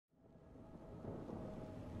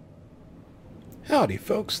Howdy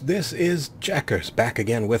folks, this is Checkers, back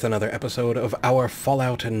again with another episode of our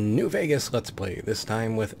Fallout New Vegas Let's Play, this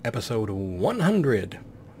time with episode 100.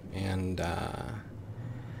 And,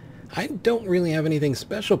 I don't really have anything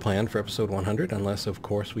special planned for episode 100, unless, of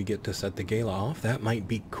course, we get to set the gala off. That might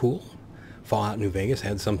be cool. Fallout New Vegas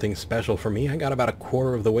had something special for me. I got about a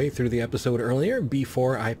quarter of the way through the episode earlier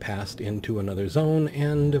before I passed into another zone,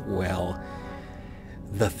 and, well,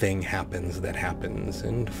 the thing happens that happens,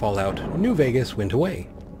 and Fallout New Vegas went away.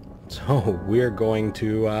 So we're going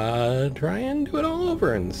to try and do it all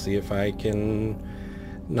over and see if I can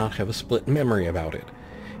not have a split memory about it.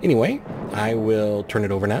 Anyway, I will turn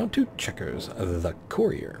it over now to Checkers the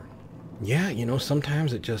Courier. Yeah, you know,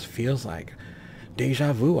 sometimes it just feels like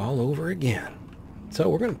deja vu all over again. So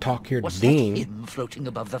we're going to talk here to Dean. Was that him floating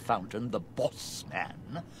above the fountain, the boss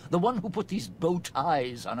man? The one who put these bow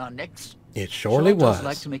ties on our necks? It surely was. Does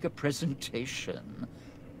like to make a presentation.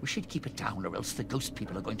 We should keep it down, or else the ghost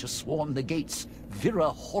people are going to swarm the gates,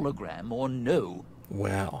 Vira hologram or no.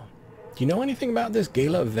 Well, do you know anything about this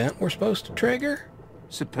gala event we're supposed to trigger?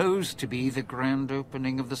 Supposed to be the grand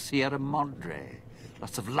opening of the Sierra Madre.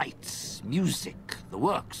 Lots of lights, music, the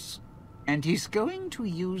works. And he's going to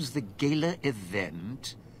use the gala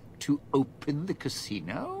event to open the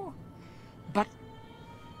casino? But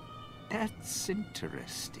that's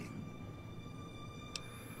interesting.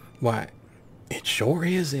 Why, it sure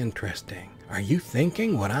is interesting. Are you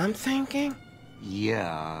thinking what I'm thinking?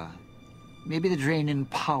 Yeah. Maybe the drain in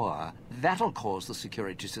power. That'll cause the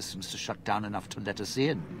security systems to shut down enough to let us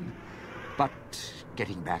in. But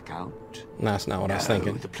getting back out? That's not what I was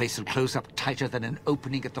thinking. The place will close up tighter than an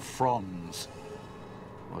opening at the Fronds.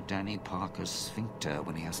 Or Danny Parker's sphincter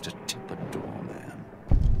when he has to tip a doorman.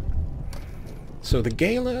 So the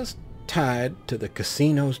gala's tied to the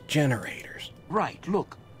casino's generators. Right,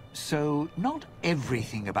 look. So not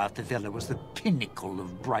everything about the villa was the pinnacle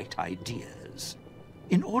of bright ideas.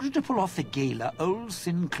 In order to pull off the gala, old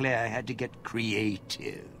Sinclair had to get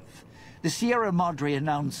creative. The Sierra Madre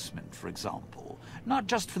announcement, for example. Not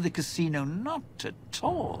just for the casino, not at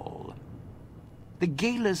all. The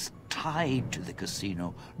gala's tied to the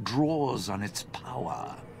casino, draws on its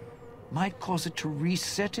power. Might cause it to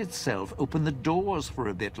reset itself, open the doors for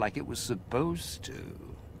a bit like it was supposed to.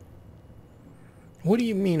 What do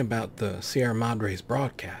you mean about the Sierra Madre's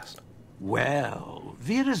broadcast? Well,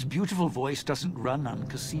 Vera's beautiful voice doesn't run on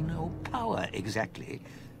casino power exactly.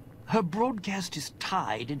 Her broadcast is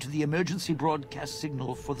tied into the emergency broadcast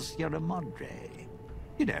signal for the Sierra Madre.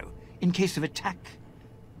 You know, in case of attack.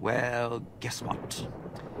 Well, guess what?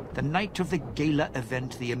 The night of the gala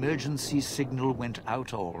event, the emergency signal went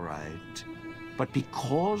out all right. But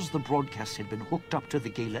because the broadcast had been hooked up to the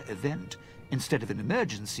gala event, instead of an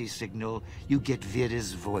emergency signal, you get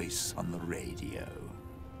Vera's voice on the radio.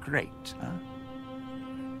 Great, huh?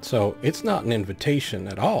 So it's not an invitation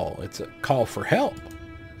at all. It's a call for help.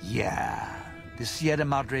 Yeah, the Sierra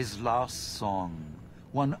Madre's last song.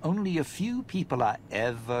 One only a few people are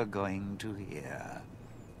ever going to hear.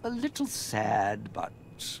 A little sad, but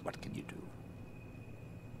what can you do?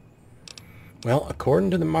 Well, according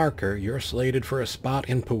to the marker, you're slated for a spot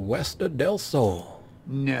in Puesta del Sol.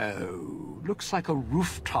 No, looks like a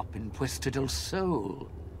rooftop in Puesta del Sol.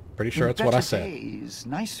 Pretty sure that's what I said. Days,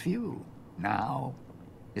 nice view. Now,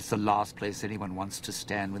 it's the last place anyone wants to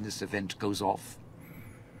stand when this event goes off.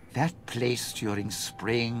 That place during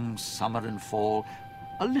spring, summer, and fall,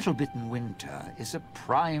 a little bit in winter, is a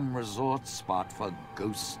prime resort spot for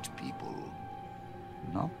ghost people.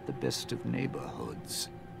 Not the best of neighborhoods.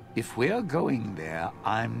 If we're going there,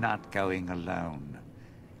 I'm not going alone.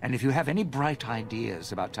 And if you have any bright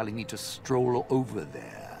ideas about telling me to stroll over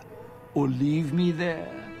there, or leave me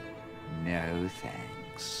there, no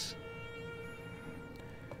thanks.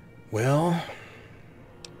 Well,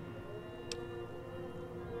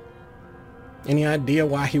 any idea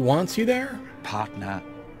why he wants you there? Partner,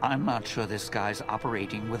 I'm not sure this guy's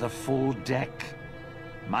operating with a full deck.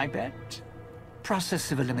 My bet?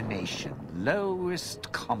 Process of elimination,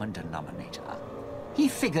 lowest common denominator. He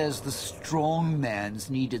figures the strong man's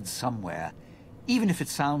needed somewhere, even if it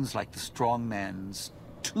sounds like the strong man's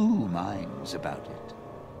two minds about it.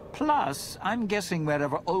 Plus, I'm guessing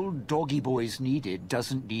wherever old doggy boy's needed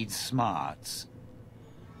doesn't need smarts.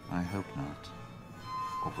 I hope not.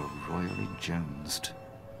 Or we're royally jonesed.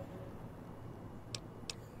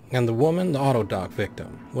 And the woman, the auto dock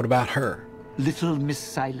victim, what about her? Little Miss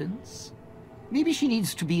Silence? Maybe she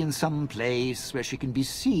needs to be in some place where she can be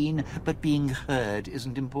seen, but being heard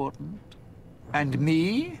isn't important. And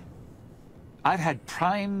me? I've had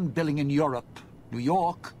prime billing in Europe, New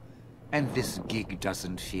York, and this gig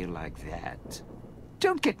doesn't feel like that.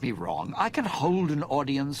 Don't get me wrong. I can hold an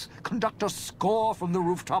audience, conduct a score from the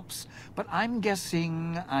rooftops, but I'm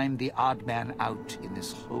guessing I'm the odd man out in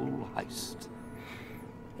this whole heist.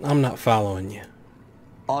 I'm not following you.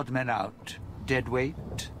 Odd man out. Dead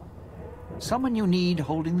weight. Someone you need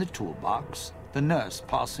holding the toolbox, the nurse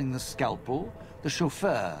passing the scalpel, the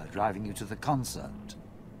chauffeur driving you to the concert.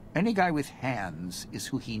 Any guy with hands is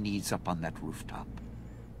who he needs up on that rooftop.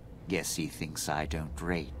 Guess he thinks I don't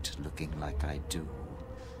rate looking like I do.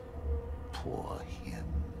 Poor him.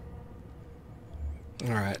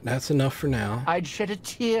 Alright, that's enough for now. I'd shed a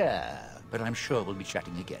tear, but I'm sure we'll be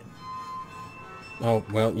chatting again. Oh,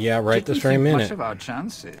 well, yeah, right this very minute. Much of our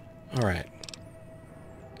chances. Alright.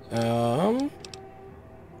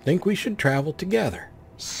 Think we should travel together.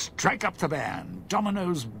 Strike up the band.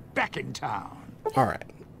 Domino's back in town. Alright.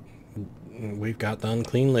 We've got the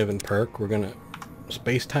unclean living perk. We're gonna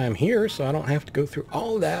space time here so I don't have to go through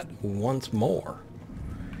all that once more.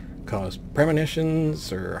 Because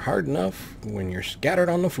premonitions are hard enough when you're scattered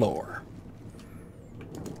on the floor.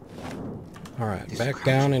 Alright, back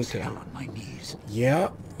down into... Hell on my knees.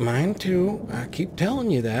 Yeah, mine too. I keep telling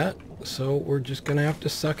you that. So we're just gonna have to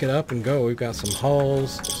suck it up and go. We've got some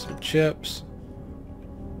hulls, some chips.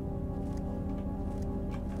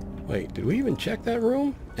 Wait, did we even check that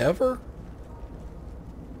room? Ever?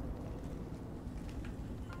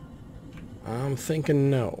 I'm thinking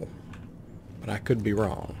no. But I could be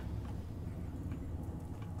wrong.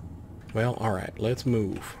 Well, alright, let's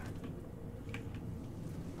move.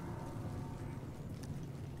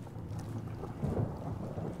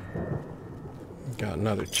 Got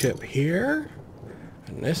another chip here.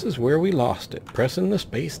 And this is where we lost it. Pressing the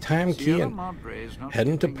space-time key and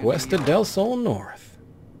heading to Puesta del Sol North.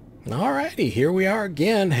 Alrighty, here we are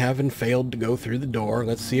again, having failed to go through the door.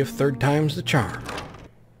 Let's see if third time's the charm.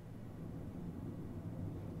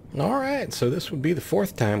 Alright, so this would be the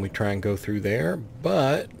fourth time we try and go through there,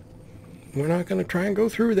 but we're not going to try and go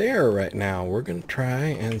through there right now. We're going to try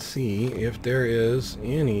and see if there is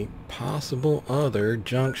any possible other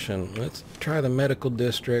junction. Let's try the medical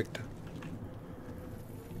district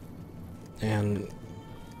and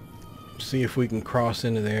see if we can cross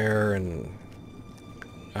into there. And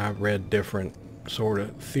I've read different sort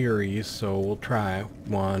of theories, so we'll try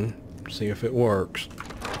one, see if it works.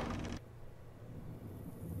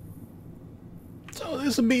 So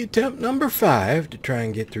this will be attempt number 5 to try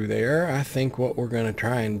and get through there. I think what we're going to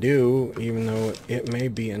try and do, even though it may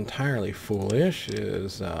be entirely foolish,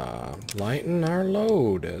 is lighten our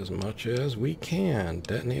load as much as we can.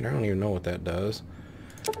 Detonate, I don't even know what that does.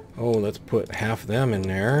 Oh, let's put half of them in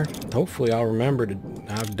there. Hopefully I'll remember to,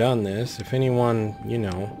 I've done this. If anyone, you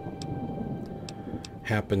know,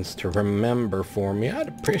 happens to remember for me, I'd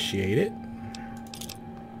appreciate it.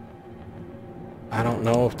 I don't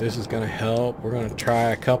know if this is going to help. We're going to try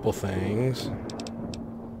a couple things.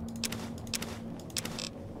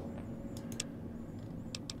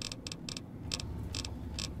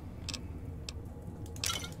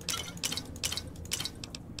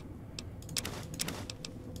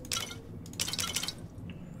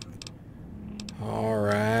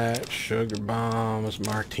 Alright, sugar bombs,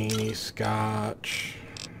 martini, scotch.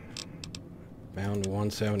 Down to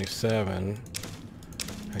 177.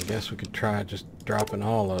 I guess we could try just dropping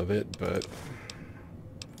all of it, but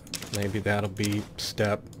maybe that'll be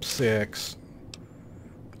step 6,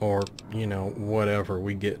 or, you know, whatever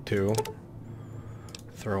we get to.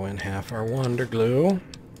 Throw in half our wonder glue.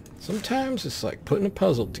 Sometimes it's like putting a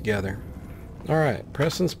puzzle together. Alright,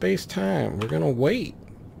 pressing space time. We're gonna wait.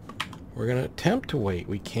 We're gonna attempt to wait.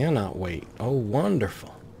 We cannot wait. Oh,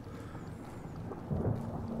 wonderful.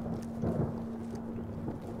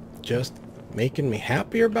 Just making me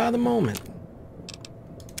happier by the moment.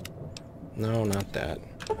 No, not that.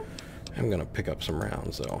 I'm gonna pick up some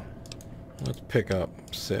rounds though. Let's pick up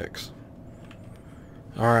 6.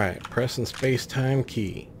 Alright, pressing space-time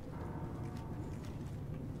key.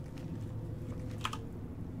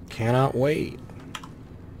 Cannot wait.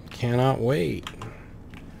 Cannot wait.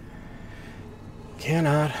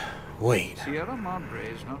 Cannot wait. Sierra Madre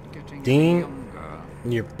is not getting Dean, younger.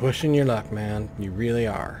 you're pushing your luck, man. You really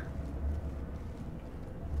are.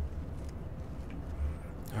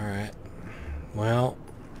 Alright. Well,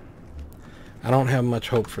 I don't have much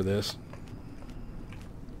hope for this.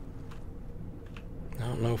 I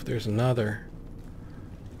don't know if there's another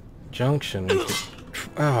junction we could...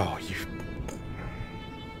 Oh,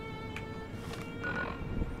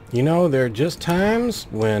 you know, there are just times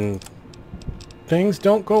when things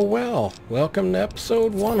don't go well. Welcome to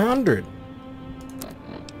episode 100.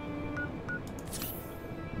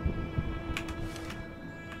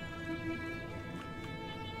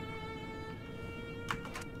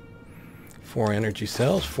 4 energy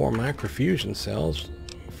cells, 4 microfusion cells,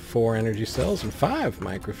 4 energy cells, and 5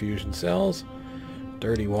 microfusion cells.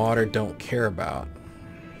 Dirty water, don't care about.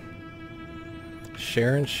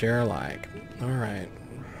 Share and share alike. Alright.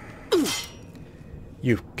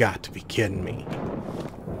 You've got to be kidding me.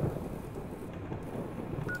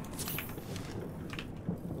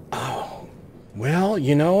 Oh. Well,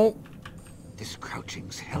 you know... This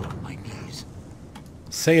crouching's hell on my knees.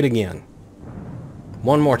 Say it again.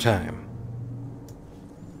 One more time.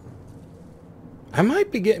 I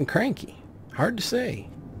might be getting cranky. Hard to say.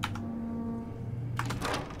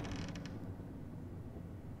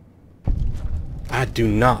 I do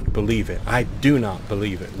not believe it. I do not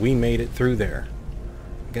believe it. We made it through there.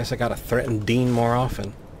 I guess I gotta threaten Dean more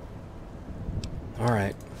often.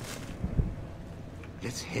 Alright.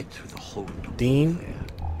 Let's head through the hole. Dean? There.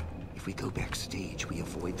 If we go backstage, we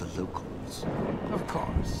avoid the locals. Of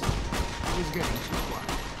course. It was getting too quiet.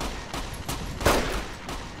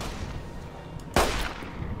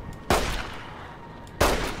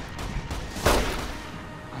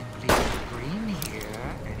 I'm bleeding green here.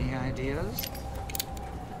 Any ideas?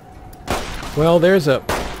 Well, there's a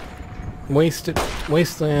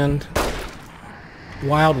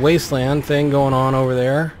wild wasteland thing going on over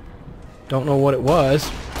there. Don't know what it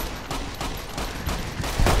was.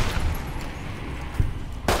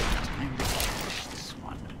 Time to cash this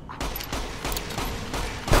one out.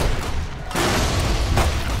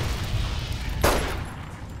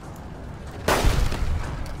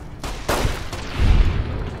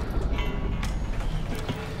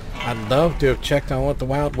 I'd love to have checked on what the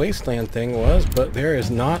wild wasteland thing was, but there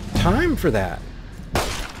is not time for that.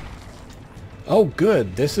 Oh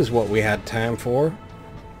good, this is what we had time for.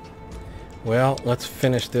 Well, let's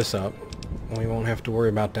finish this up. We won't have to worry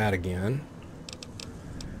about that again.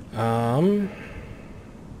 5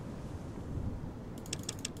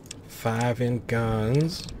 in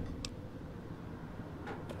guns.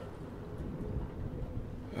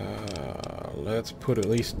 Let's put at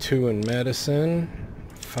least 2 in medicine.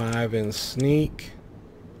 5 in sneak.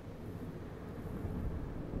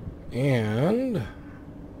 And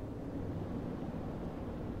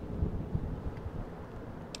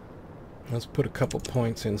let's put a couple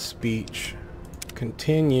points in speech.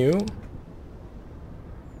 Continue.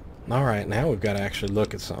 Alright, now we've got to actually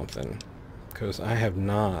look at something. Because I have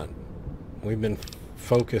not. We've been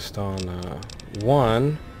focused on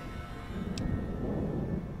 1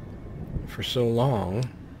 for so long.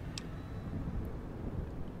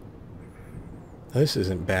 This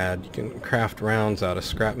isn't bad. You can craft rounds out of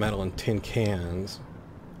scrap metal and tin cans.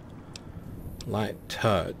 Light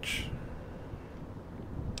touch.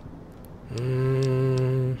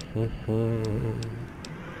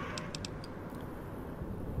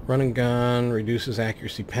 Run and gun reduces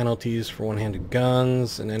accuracy penalties for one-handed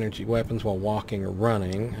guns and energy weapons while walking or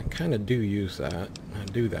running. I kind of do use that. I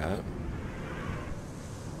do that.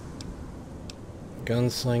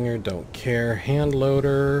 Gunslinger, don't care. Hand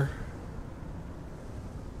loader.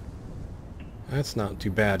 That's not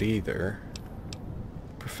too bad either.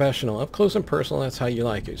 Professional, up close and personal, that's how you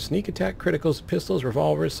like it. Sneak attack, criticals, pistols,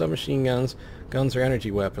 revolvers, submachine guns, guns or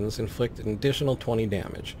energy weapons, inflict an additional 20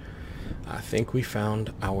 damage. I think we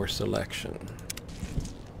found our selection.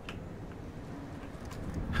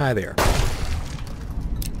 Hi there.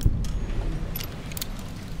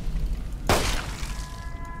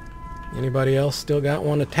 Anybody else still got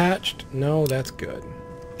one attached? No, that's good.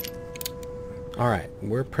 Alright,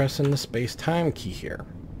 we're pressing the space-time key here.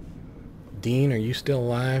 Dean, are you still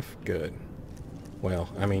alive? Good. Well,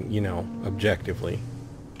 I mean, you know, objectively.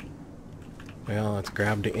 Well, let's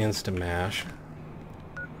grab the Instamash.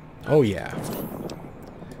 Oh yeah.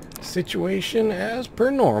 Situation as per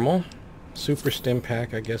normal. Super stim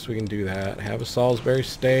pack, I guess we can do that. Have a Salisbury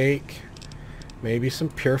steak. Maybe some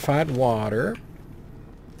purified water.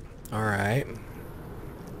 Alright.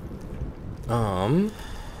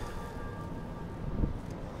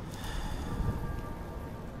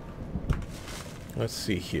 Let's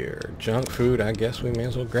see here. Junk food, I guess we may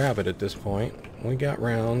as well grab it at this point. We got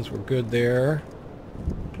rounds, we're good there.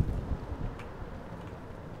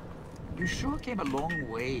 You sure came a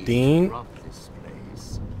long way Dean? to rob this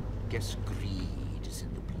place. Guess greed is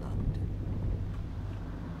in the blood.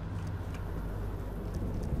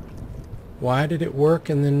 Why did it work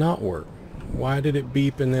and then not work? Why did it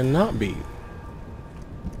beep and then not beep?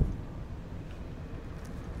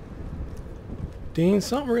 Dean,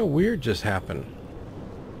 something real weird just happened.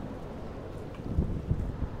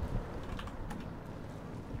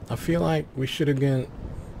 I feel like we should have been,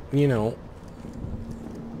 you know,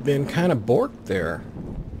 been kind of borked there.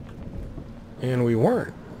 And we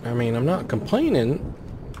weren't. I mean, I'm not complaining.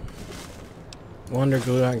 Wonder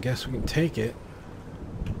glue, I guess we can take it.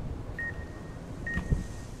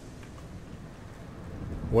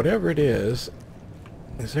 Whatever it is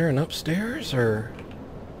there an upstairs or...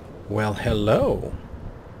 Well, hello.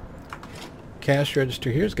 Cash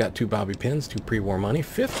register here's got 2 bobby pins, 2 pre-war money,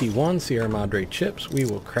 51 Sierra Madre chips. We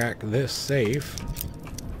will crack this safe.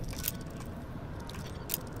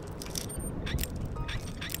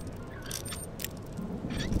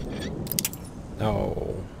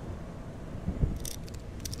 Oh.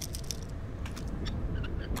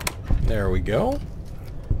 There we go.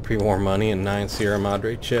 Pre-war money and 9 Sierra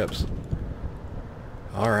Madre chips.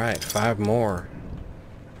 Alright, 5 more.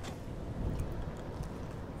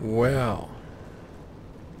 Well.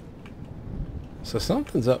 So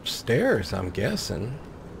something's upstairs, I'm guessing.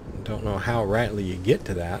 Don't know how rightly you get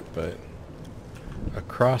to that, but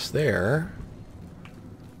across there.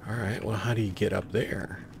 Alright, well, how do you get up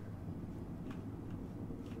there?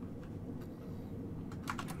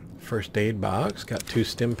 First aid box, got 2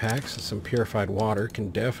 stim packs and some purified water. Can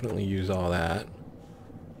definitely use all that.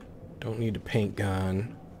 Don't need a paint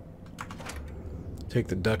gun. Take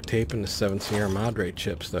the duct tape and the 7 Sierra Madre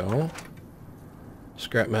chips though.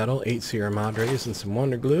 Scrap metal, 8 Sierra Madres and some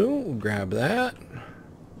Wonder Glue. We'll grab that.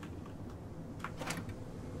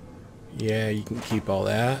 Yeah, you can keep all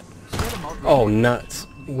that. Oh, nuts.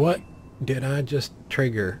 What did I just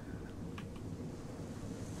trigger?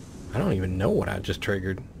 I don't even know what I just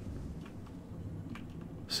triggered.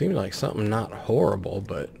 Seems like something not horrible,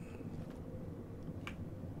 but...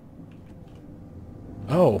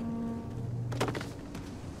 Oh.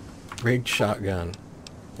 Rigged shotgun.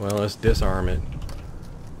 Well, let's disarm it.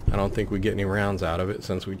 I don't think we get any rounds out of it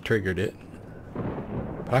since we triggered it.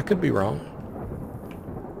 But I could be wrong.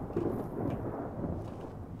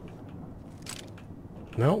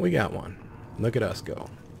 No, we got one. Look at us go.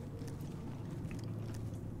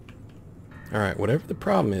 Alright, whatever the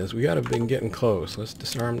problem is, we gotta have been getting close. Let's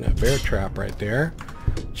disarm that bear trap right there.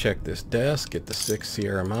 Check this desk, get the 6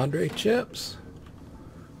 Sierra Madre chips.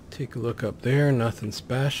 Take a look up there, nothing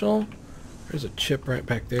special. There's a chip right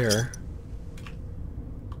back there.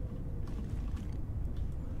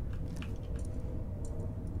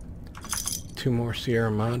 Two more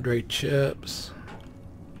Sierra Madre chips.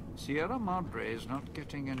 Sierra Madre is not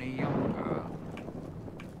getting any younger.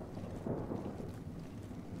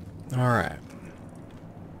 Alright.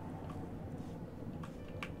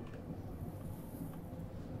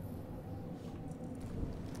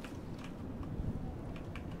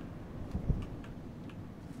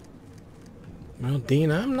 Well,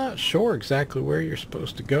 Dean, I'm not sure exactly where you're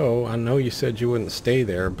supposed to go. I know you said you wouldn't stay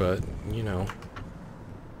there, but, you know.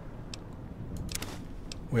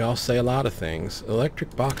 We all say a lot of things.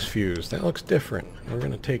 Electric box fuse. That looks different. We're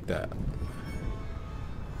going to take that.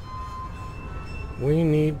 We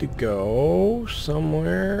need to go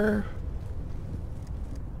somewhere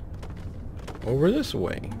over this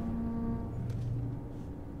way.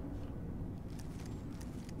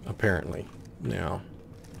 Apparently. Now.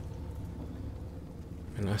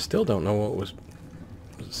 And I still don't know what was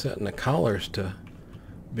setting the collars to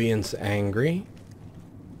being so angry.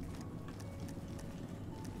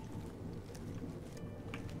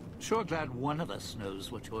 Sure glad one of us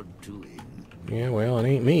knows what you're doing. Yeah, well, it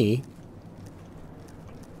ain't me.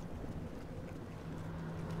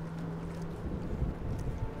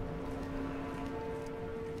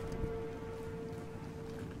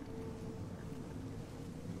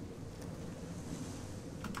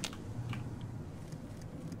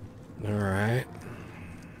 Alright.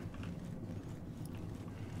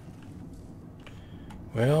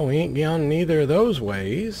 Well, we ain't gone neither of those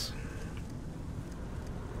ways.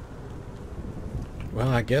 Well,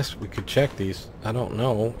 I guess we could check these. I don't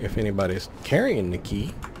know if anybody's carrying the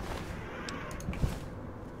key.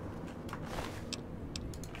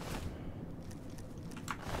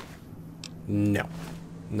 No.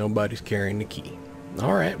 Nobody's carrying the key.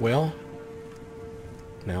 Alright, well.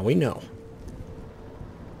 Now we know.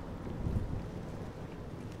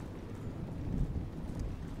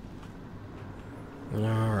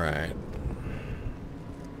 Alright.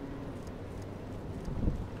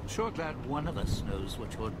 Sure glad one of us knows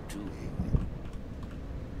what you're doing.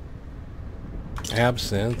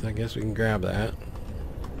 Absinthe. I guess we can grab that.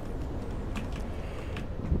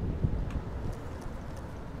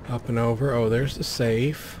 Up and over. Oh, there's the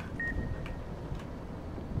safe.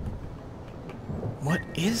 What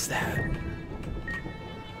is that?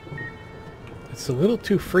 It's a little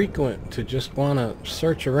too frequent to just want to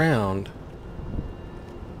search around.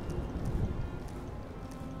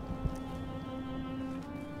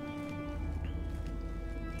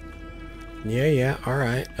 Yeah,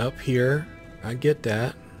 alright. Up here. I get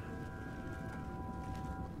that.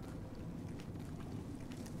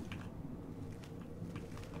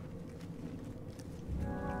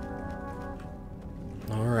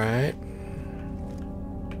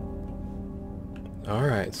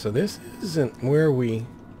 Alright, so this isn't where we...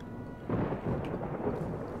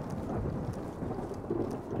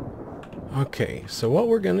 Okay, so what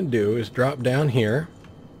we're going to do is drop down here.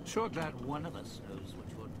 Sure glad one of us knows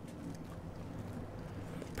which one.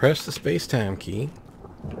 Press the space-time key.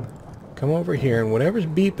 Come over here, and whatever's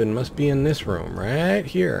beeping must be in this room, right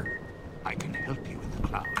here. I can help you with the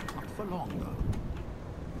cloud. Not for long,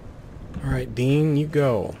 though. Alright, Dean, you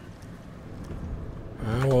go.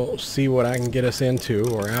 I will see what I can get us into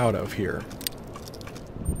or out of here.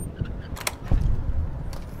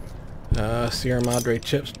 Sierra Madre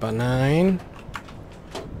chips by 9.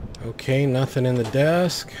 Okay, nothing in the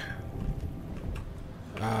desk.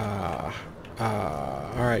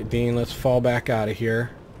 Alright, Dean, let's fall back out of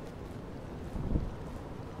here.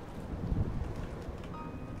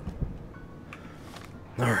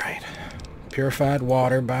 Alright. Purified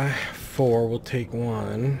water by 4. We'll take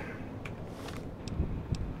 1.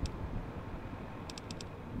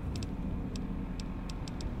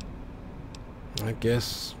 I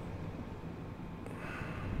guess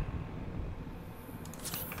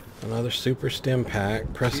another super stim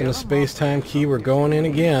pack. Pressing the space-time key. We're going in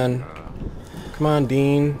again. Come on,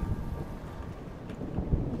 Dean.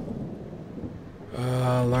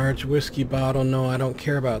 Large whiskey bottle. No, I don't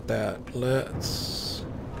care about that. Let's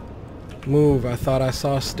move. I thought I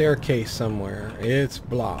saw a staircase somewhere. It's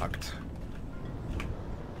blocked.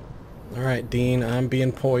 Alright, Dean. I'm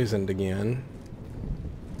being poisoned again.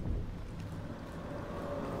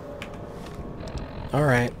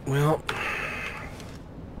 Alright, well...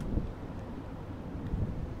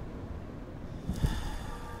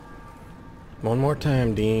 One more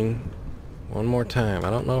time, Dean. One more time. I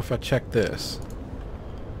don't know if I checked this.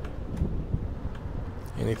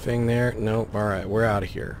 Anything there? Nope. Alright, we're out of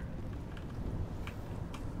here.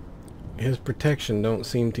 His protection don't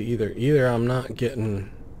seem to either I'm not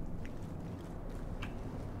getting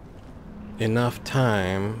enough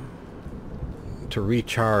time to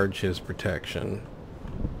recharge his protection,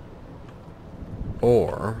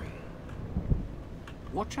 or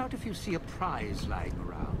Watch out if you see a prize lying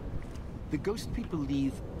around. The ghost people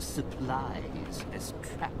leave supplies as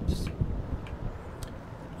traps.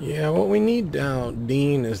 yeah, what we need now,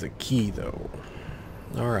 Dean, is the key, though.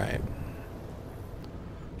 Alright.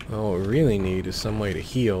 Well, what we really need is some way to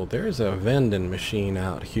heal. There's a vending machine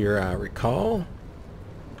out here, I recall.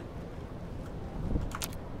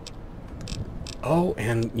 Oh,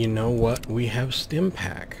 and you know what? We have stim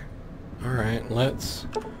pack. Alright, let's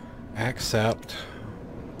accept.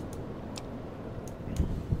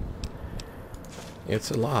 It's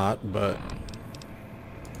a lot, but...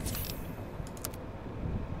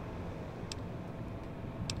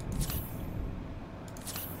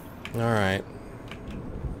 Alright.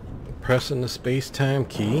 Pressing the space-time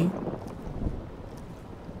key.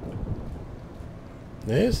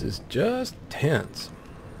 This is just tense.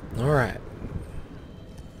 Alright.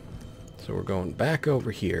 So we're going back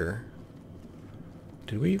over here.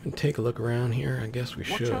 Did we even take a look around here? I guess we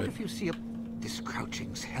should. Watch out if you see a... This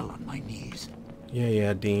crouching's hell on my knees.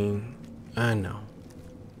 Yeah, Dean. I know.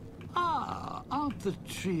 Ah, aren't the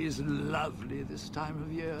trees lovely this time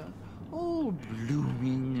of year? All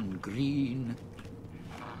blooming and green.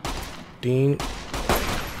 Dean.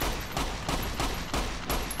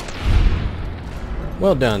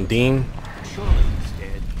 Well done, Dean. Sure he's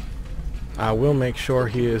dead. I will make sure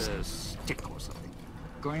he is... A stick or something.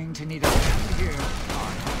 Going to need a hand here.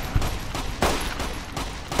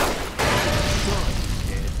 Sure he's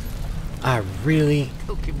dead. I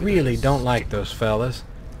really don't like those fellas.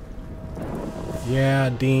 Yeah,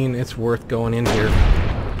 Dean, it's worth going in here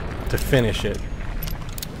to finish it.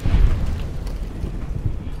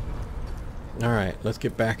 Alright, let's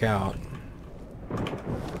get back out.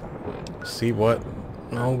 See what...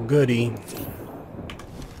 Oh, goody.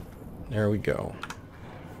 There we go.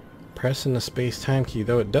 Pressing the space-time key,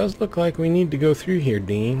 though it does look like we need to go through here,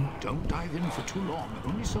 Dean. Don't dive in for too long.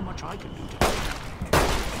 Only so much I can do today.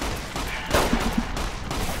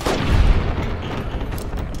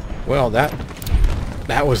 Well,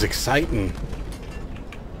 that was exciting.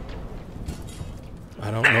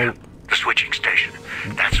 I don't know. The switching station.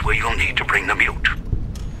 That's where you'll need to bring the mute.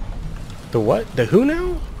 The what? The who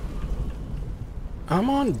now? I'm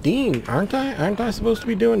on Dean, aren't I? Aren't I supposed to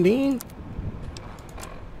be doing Dean?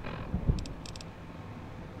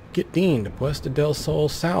 Get Dean to Puesta del Sol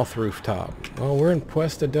South rooftop. Well, we're in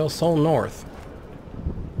Puesta del Sol North.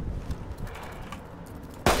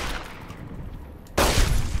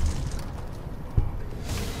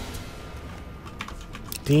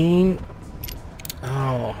 Dean.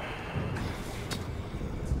 Oh.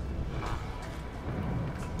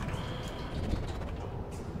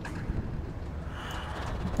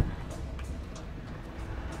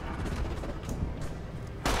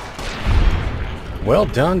 Well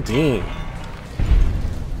done, Dean.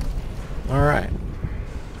 Alright.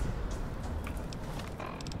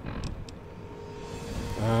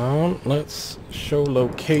 Let's show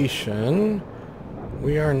location.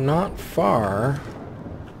 We are not far.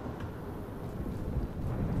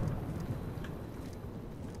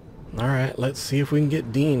 Alright, let's see if we can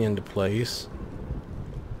get Dean into place.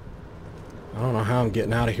 I don't know how I'm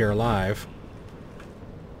getting out of here alive.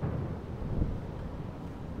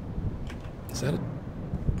 Is that a...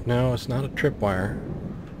 No, it's not a tripwire.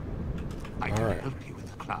 I can help you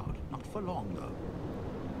with the cloud. Not for long,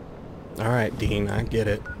 though. Alright, Dean, I get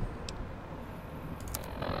it.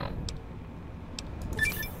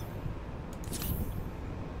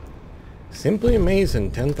 Simply amazing.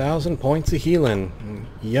 10,000 points of healing.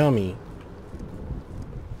 Yummy.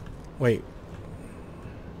 Wait.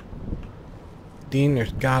 Dean,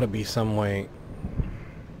 there's gotta be some way.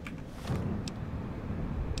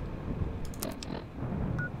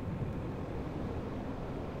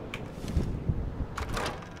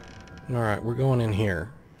 Alright, we're going in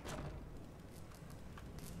here.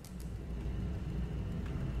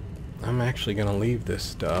 I'm actually gonna leave this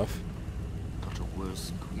stuff. Got a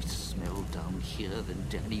worse grease smell down here than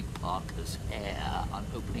Danny Parker's hair on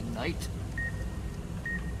opening night.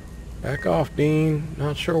 Back off, Dean.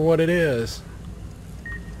 Not sure what it is.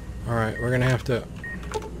 Alright, we're gonna have to...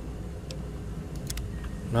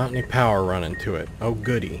 Not any power running to it. Oh,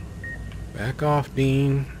 goody. Back off,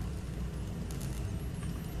 Dean.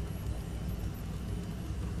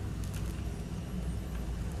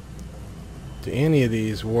 Do any of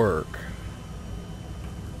these work?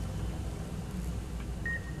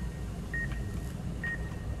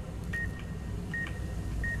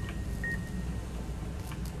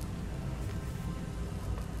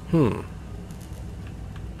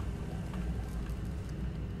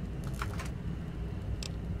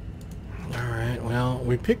 Alright, well,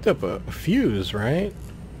 we picked up a fuse, right?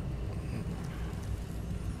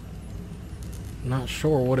 Not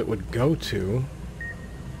sure what it would go to.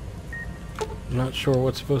 Not sure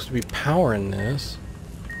what's supposed to be powering this.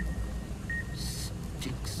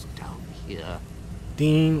 Stinks down here.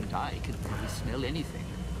 Dean. And I can barely smell anything.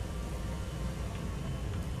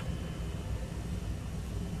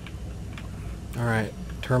 Alright,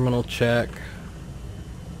 terminal check.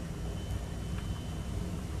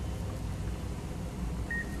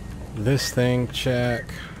 This thing check.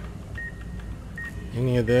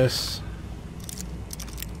 Any of this?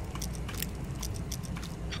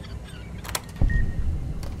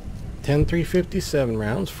 Ten 357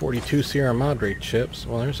 rounds, 42 Sierra Madre chips.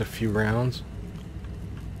 Well, there's a few rounds.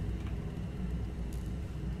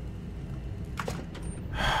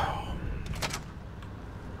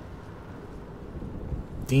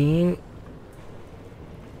 Dean.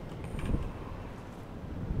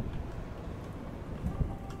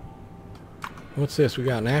 What's this? We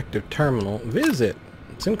got an active terminal. Visit.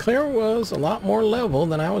 Sinclair was a lot more level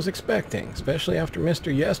than I was expecting, especially after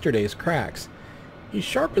Mr. Yesterday's cracks. He's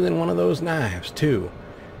sharper than one of those knives, too.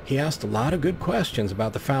 He asked a lot of good questions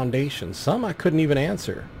about the Foundation. Some I couldn't even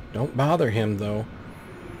answer. Don't bother him, though.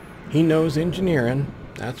 He knows engineering,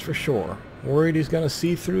 that's for sure. Worried he's going to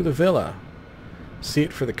see through the villa. See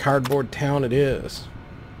it for the cardboard town it is.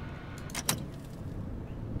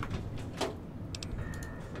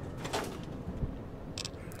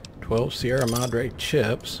 "12 Sierra Madre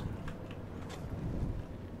chips.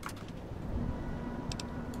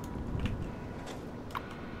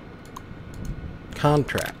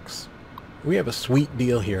 Contracts. We have a sweet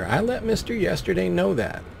deal here. I let Mr. Yesterday know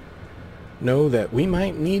that. Know that we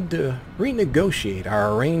might need to renegotiate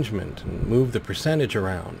our arrangement and move the percentage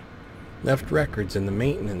around. Left records in the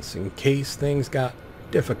maintenance in case things got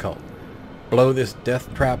difficult. Blow this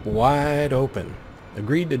death trap wide open.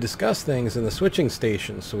 Agreed to discuss things in the switching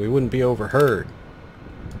station so we wouldn't be overheard."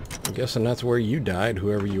 I'm guessing that's where you died,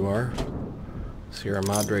 whoever you are. Sierra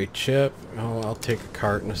Madre chip. Oh, I'll take a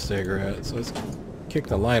carton of cigarettes. Let's kick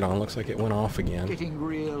the light on. Looks like it went off again. Getting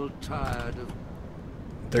real tired of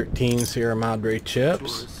 13 Sierra Madre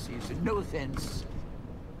chips. tourist season. No offense,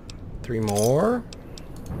 3 more.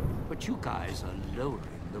 but you guys are lowering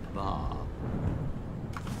the bar.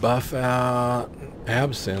 Buff out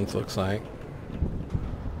absinthe, looks like.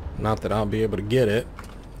 Not that I'll be able to get it.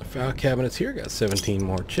 The file cabinets here got 17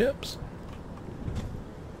 more chips.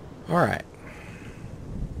 Alright.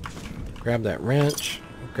 Grab that wrench.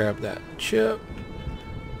 Grab that chip.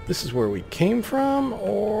 This is where we came from,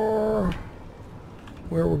 or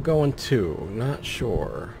where we're going to. Not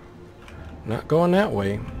sure. Not going that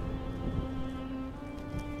way.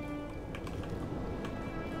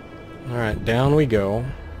 Alright, down we go.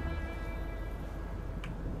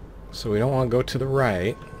 So we don't want to go to the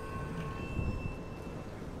right.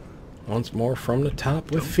 Once more from the top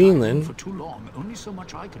with feeling. For too long, only so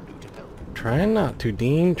much I can do to help. Trying not to,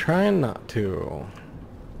 Dean. Trying not to.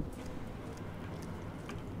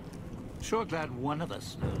 Sure glad one of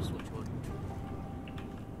us knows which one.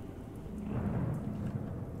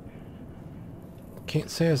 Can't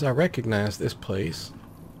say as I recognize this place.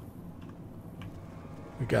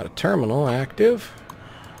 We got a terminal active.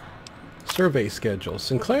 Survey schedule.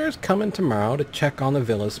 Sinclair's coming tomorrow to check on the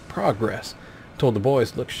villa's progress. Told the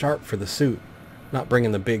boys to look sharp for the suit. Not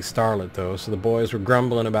bringing the big starlet though, so the boys were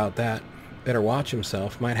grumbling about that. Better watch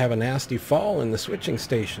himself. Might have a nasty fall in the switching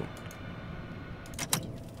station.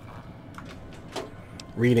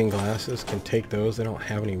 Reading glasses. Can take those. They don't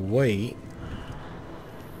have any weight.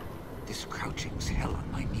 This crouching's hell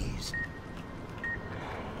on my knees.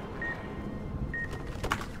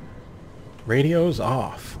 Radio's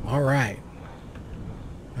off. Alright.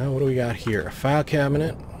 Now what do we got here? A file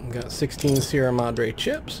cabinet. We got 16 Sierra Madre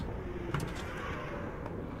chips.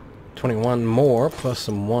 21 more plus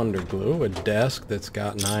some Wonder Glue. A desk that's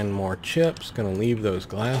got 9 more chips. Gonna leave those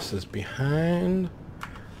glasses behind.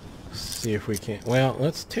 See if we can... Well,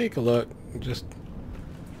 let's take a look. Just...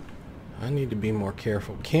 I need to be more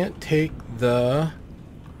careful. Can't take the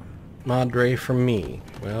Madre from me.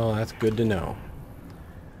 Well, that's good to know.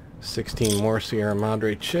 16 more Sierra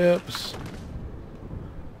Madre chips.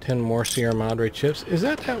 10 more Sierra Madre chips. Is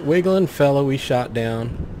that wiggling fellow we shot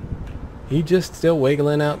down? You just still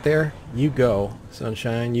wiggling out there? You go,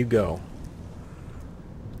 sunshine, you go.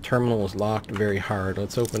 Terminal is locked very hard.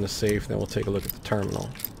 Let's open the safe, then we'll take a look at the terminal.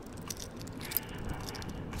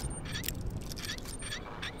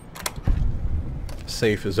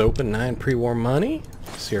 Safe is open. 9 pre-war money.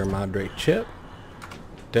 Sierra Madre chip.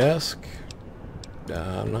 Desk.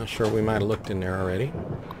 I'm not sure, we might have looked in there already.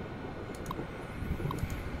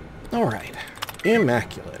 Alright.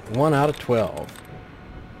 Immaculate. 1 out of 12.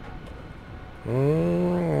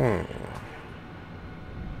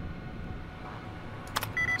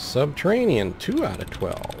 Subterranean. 2 out of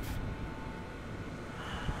 12.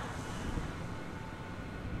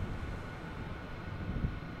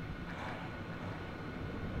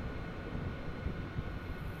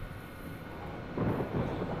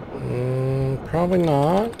 Probably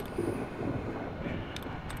not.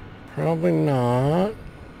 Probably not.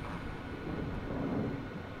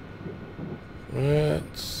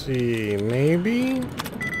 Let's see. Maybe?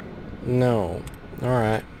 No.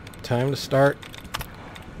 Alright. Time to start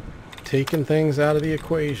taking things out of the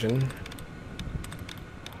equation.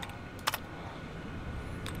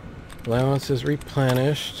 Allowance is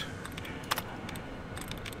replenished.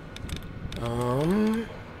 Well,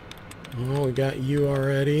 we got you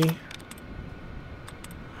already.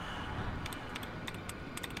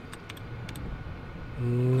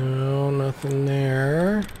 No, nothing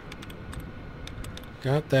there.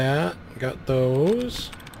 Got that. Got those.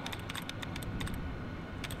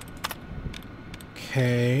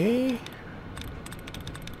 Okay.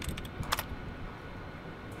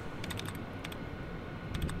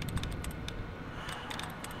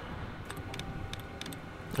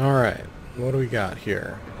 Alright. What do we got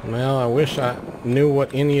here? Well, I wish I knew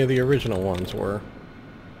what any of the original ones were.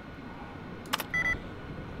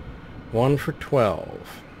 1 for 12.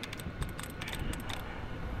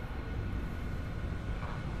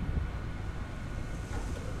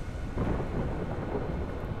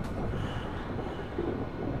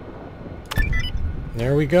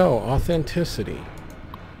 There we go. Authenticity.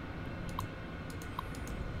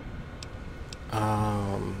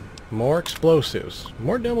 More explosives.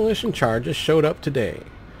 More demolition charges showed up today.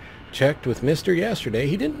 Checked with Mr. yesterday.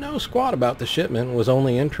 He didn't know squat about the shipment. Was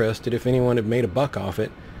only interested if anyone had made a buck off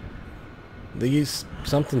it. These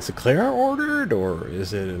something Sinclair ordered, or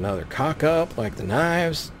is it another cock-up like the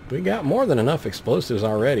knives? We got more than enough explosives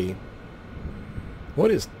already. What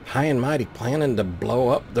is High and Mighty planning to blow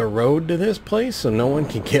up the road to this place so no one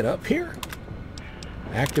can get up here?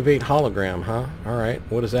 Activate hologram, huh? Alright,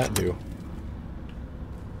 what does that do?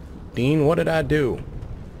 Dean, what did I do?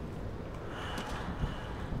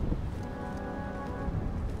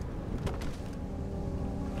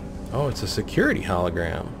 Oh, it's a security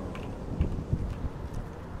hologram.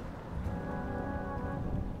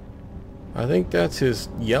 I think that's his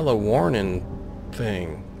yellow warning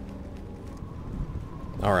thing.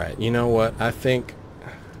 Alright, you know what? I think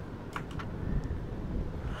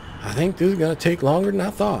this is going to take longer than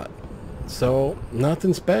I thought. So,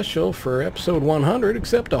 nothing special for episode 100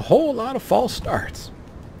 except a whole lot of false starts.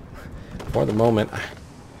 For the moment,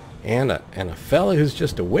 and a fella who's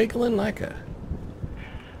just a wiggling like a...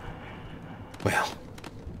 Well,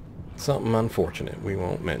 Something unfortunate we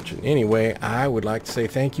won't mention. Anyway, I would like to say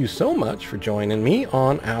thank you so much for joining me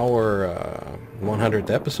on our 100th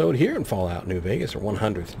episode here in Fallout New Vegas, or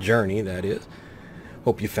 100th journey, that is.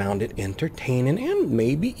 Hope you found it entertaining and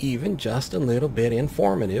maybe even just a little bit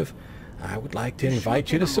informative. I would like to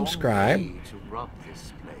invite you to subscribe.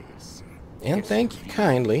 And thank you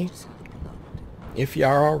kindly. If you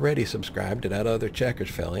are already subscribed to that other Checkers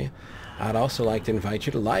fella, I'd also like to invite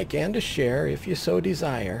you to like and to share if you so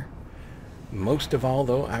desire. Most of all,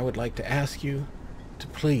 though, I would like to ask you to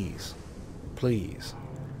please, please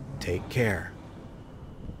take care.